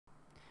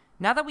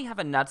Now that we have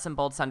a nuts and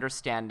bolts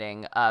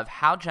understanding of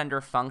how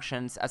gender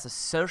functions as a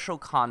social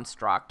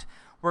construct,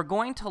 we're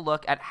going to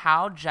look at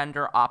how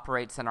gender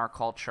operates in our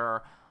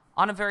culture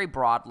on a very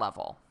broad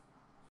level.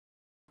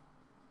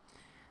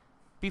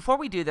 Before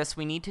we do this,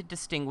 we need to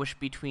distinguish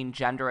between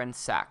gender and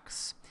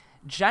sex.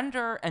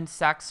 Gender and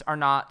sex are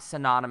not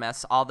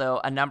synonymous,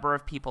 although a number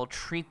of people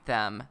treat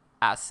them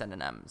as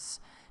synonyms.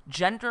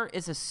 Gender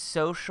is a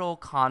social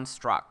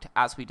construct,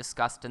 as we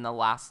discussed in the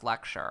last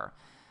lecture.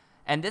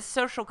 And this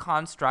social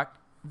construct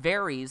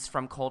varies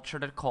from culture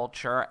to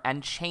culture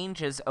and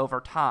changes over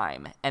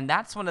time. And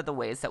that's one of the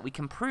ways that we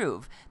can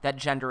prove that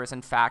gender is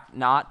in fact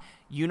not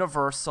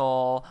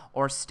universal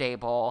or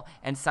stable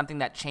and something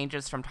that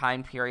changes from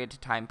time period to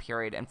time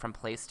period and from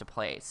place to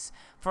place.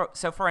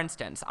 For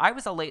instance, I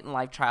was a late in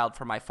life child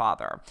for my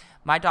father.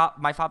 My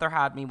father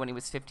had me when he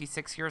was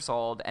 56 years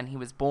old, and he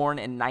was born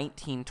in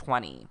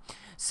 1920.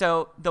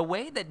 So the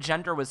way that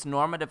gender was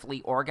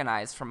normatively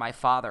organized for my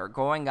father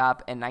growing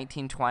up in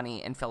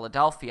 1920 in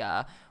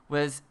Philadelphia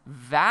was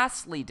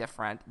vastly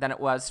different than it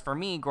was for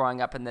me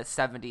growing up in the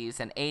 70s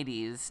and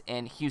 80s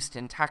in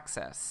Houston,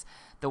 Texas.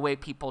 The way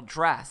people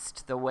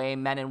dressed, the way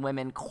men and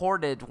women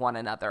courted one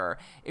another,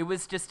 it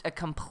was just a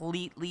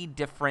completely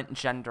different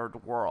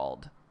gendered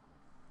world.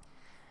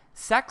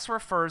 Sex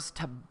refers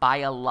to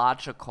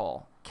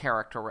biological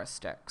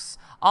characteristics,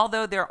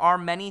 although there are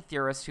many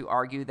theorists who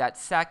argue that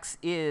sex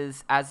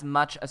is as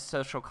much a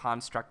social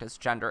construct as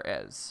gender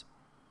is.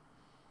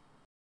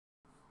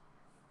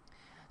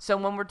 So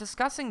when we're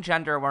discussing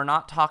gender, we're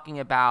not talking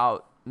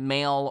about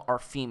male or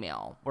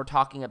female. We're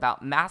talking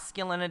about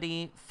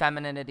masculinity,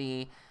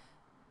 femininity,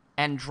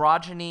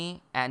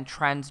 androgyny, and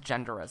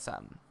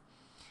transgenderism.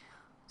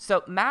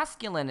 So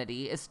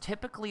masculinity is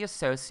typically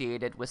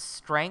associated with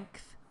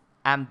strength,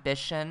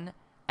 ambition,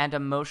 and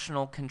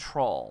emotional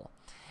control.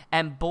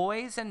 And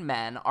boys and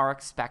men are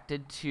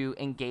expected to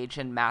engage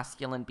in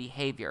masculine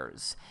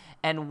behaviors.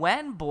 And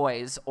when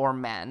boys or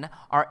men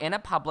are in a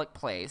public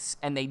place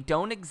and they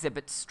don't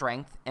exhibit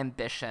strength,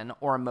 ambition,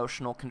 or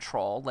emotional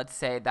control, let's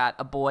say that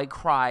a boy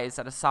cries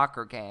at a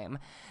soccer game,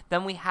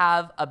 then we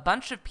have a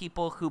bunch of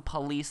people who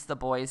police the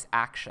boy's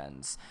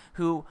actions,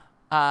 who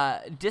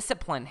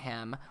discipline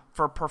him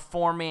for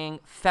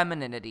performing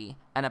femininity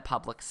in a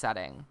public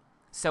setting.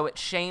 So it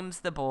shames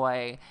the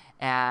boy,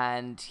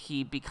 and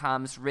he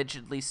becomes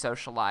rigidly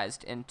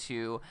socialized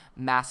into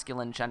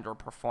masculine gender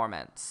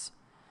performance.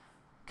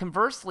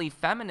 Conversely,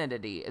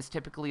 femininity is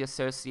typically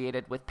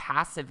associated with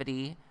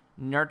passivity,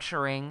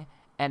 nurturing,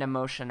 and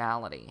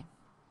emotionality.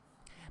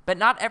 But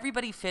not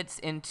everybody fits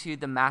into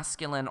the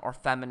masculine or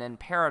feminine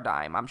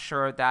paradigm. I'm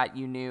sure that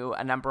you knew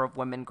a number of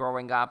women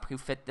growing up who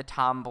fit the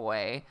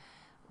tomboy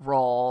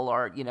role,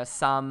 or,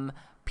 some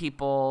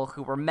people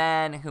who were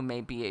men who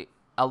may be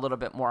a little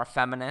bit more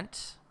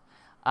effeminate,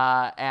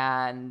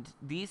 and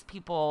these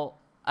people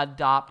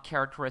adopt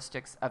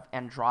characteristics of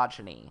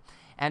androgyny.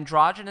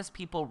 Androgynous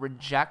people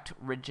reject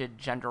rigid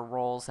gender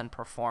roles and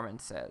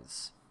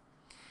performances.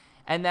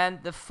 And then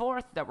the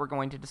fourth that we're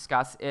going to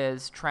discuss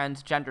is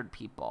transgendered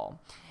people.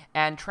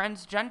 And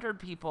transgendered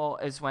people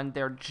is when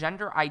their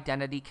gender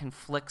identity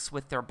conflicts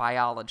with their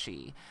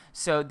biology.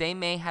 So they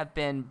may have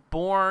been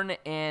born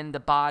in the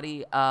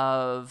body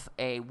of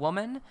a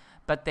woman,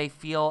 but they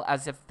feel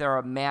as if they're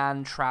a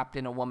man trapped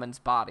in a woman's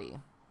body.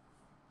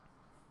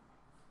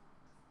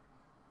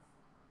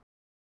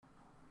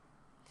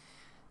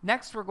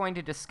 Next, we're going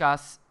to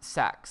discuss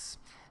sex.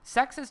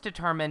 Sex is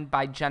determined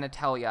by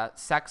genitalia,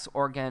 sex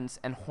organs,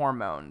 and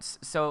hormones.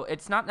 So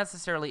it's not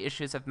necessarily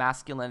issues of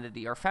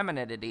masculinity or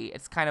femininity.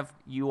 It's kind of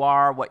you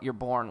are what you're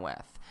born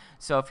with.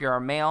 So if you're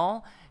a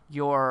male,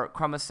 your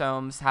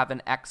chromosomes have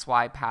an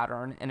XY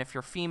pattern, and if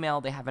you're female,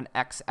 they have an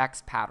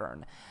XX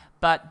pattern.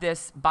 But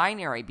this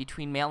binary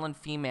between male and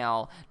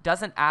female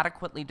doesn't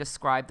adequately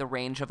describe the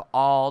range of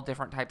all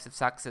different types of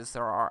sexes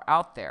there are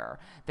out there.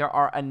 There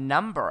are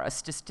a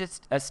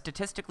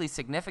statistically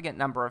significant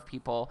number of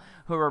people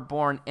who are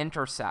born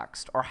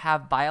intersexed or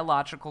have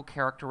biological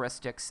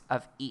characteristics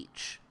of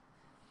each.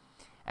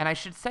 And I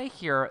should say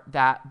here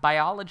that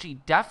biology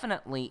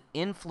definitely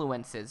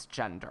influences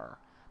gender,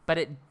 but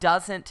it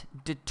doesn't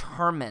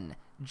determine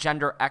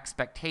gender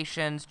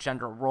expectations,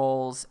 gender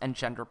roles, and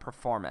gender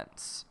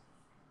performance.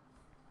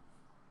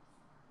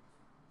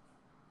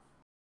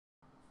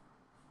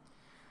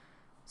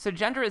 So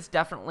gender is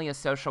definitely a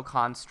social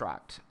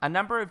construct. A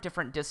number of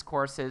different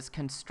discourses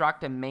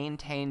construct and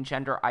maintain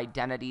gender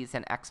identities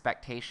and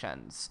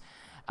expectations.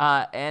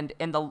 And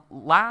in the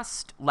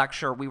last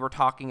lecture, we were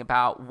talking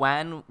about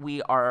when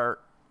we are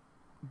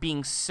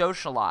being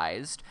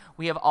socialized,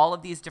 we have all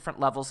of these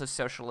different levels of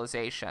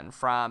socialization,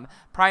 from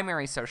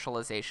primary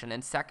socialization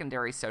and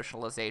secondary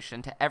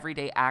socialization to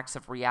everyday acts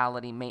of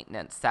reality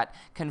maintenance that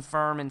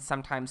confirm and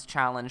sometimes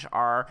challenge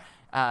our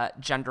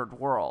gendered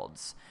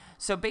worlds.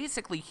 So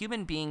basically,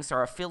 human beings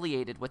are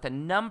affiliated with a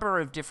number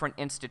of different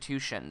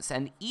institutions,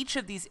 and each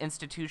of these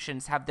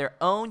institutions have their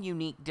own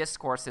unique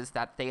discourses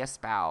that they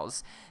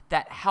espouse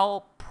that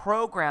help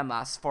program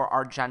us for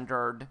our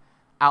gendered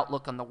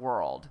outlook on the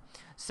world.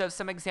 So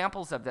some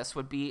examples of this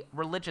would be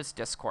religious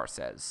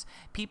discourses.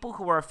 People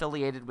who are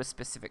affiliated with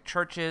specific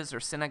churches or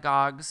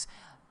synagogues,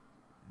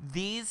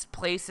 these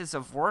places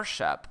of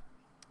worship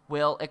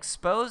will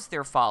expose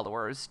their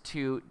followers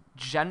to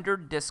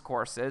gendered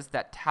discourses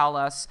that tell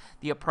us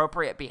the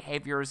appropriate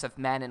behaviors of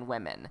men and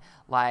women.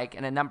 Like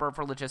in a number of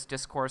religious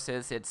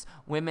discourses, it's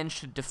women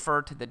should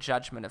defer to the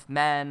judgment of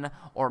men,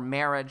 or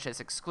marriage is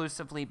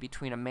exclusively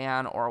between a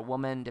man or a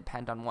woman,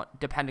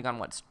 depending on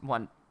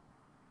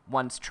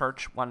one's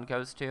church one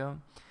goes to.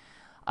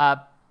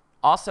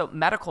 Also,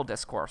 medical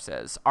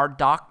discourses. Our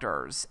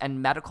doctors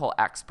and medical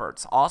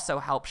experts also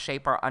help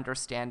shape our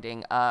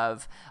understanding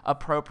of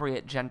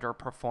appropriate gender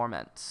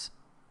performance.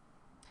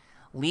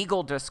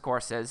 Legal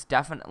discourses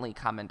definitely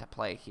come into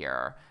play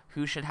here.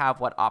 Who should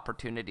have what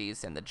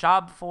opportunities in the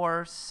job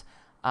force?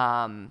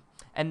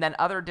 And then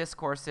other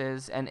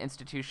discourses and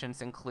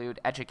institutions include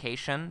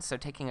education. So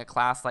taking a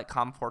class like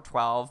Com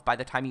 412, by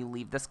the time you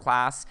leave this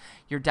class,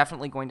 you're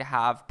definitely going to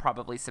have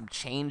probably some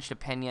changed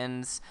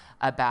opinions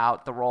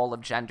about the role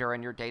of gender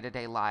in your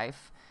day-to-day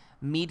life.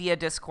 Media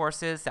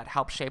discourses that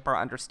help shape our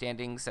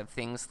understandings of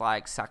things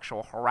like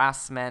sexual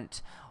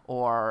harassment,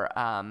 or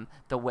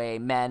the way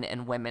men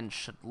and women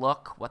should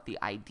look, what the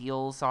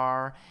ideals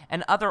are,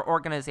 and other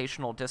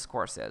organizational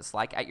discourses,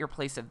 like at your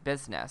place of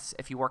business.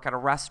 If you work at a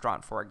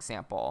restaurant, for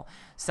example,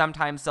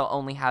 sometimes they'll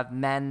only have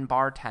men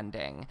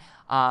bartending.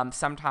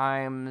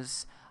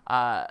 Sometimes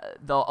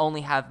they'll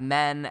only have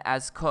men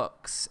as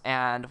cooks,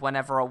 and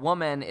whenever a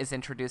woman is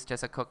introduced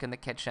as a cook in the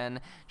kitchen,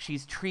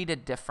 she's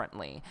treated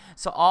differently.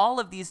 So all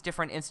of these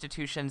different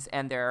institutions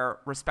and their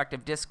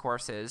respective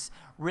discourses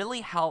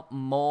really help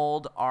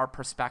mold our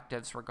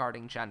perspectives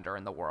regarding gender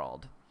in the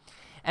world.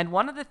 And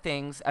one of the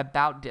things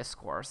about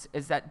discourse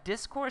is that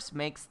discourse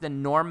makes the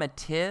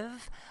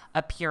normative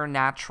appear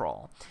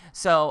natural.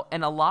 So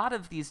in a lot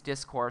of these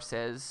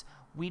discourses,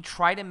 we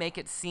try to make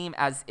it seem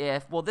as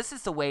if, well, this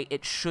is the way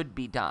it should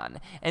be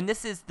done, and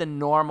this is the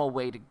normal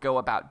way to go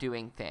about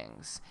doing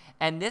things.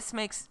 And this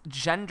makes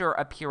gender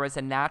appear as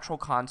a natural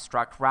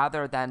construct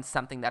rather than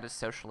something that is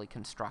socially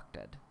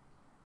constructed.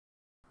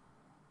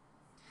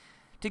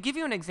 To give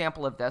you an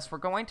example of this, we're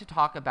going to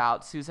talk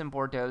about Susan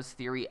Bordeaux's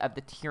theory of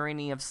the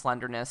tyranny of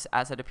slenderness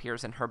as it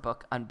appears in her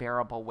book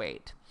Unbearable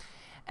Weight.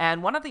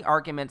 And one of the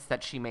arguments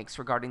that she makes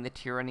regarding the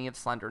tyranny of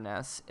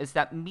slenderness is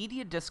that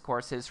media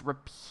discourses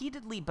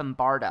repeatedly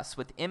bombard us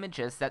with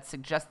images that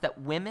suggest that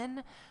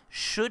women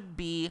should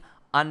be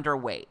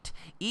underweight.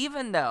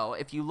 Even though,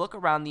 if you look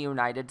around the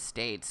United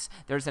States,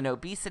 there's an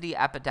obesity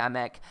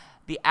epidemic,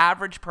 the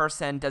average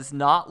person does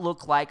not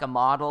look like a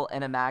model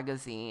in a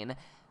magazine.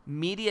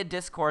 Media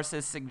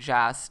discourses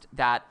suggest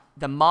that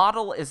the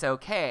model is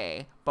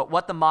okay, but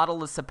what the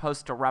model is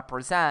supposed to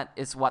represent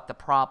is what the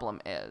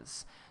problem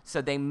is. So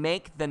they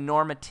make the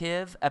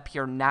normative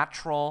appear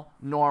natural,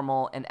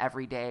 normal, and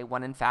everyday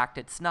when in fact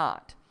it's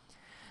not.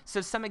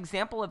 So some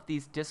example of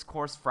these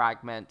discourse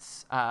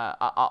fragments,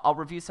 I'll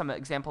review some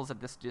examples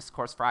of this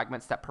discourse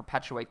fragments that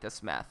perpetuate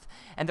this myth.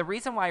 And the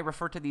reason why I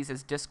refer to these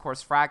as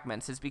discourse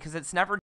fragments is because it's never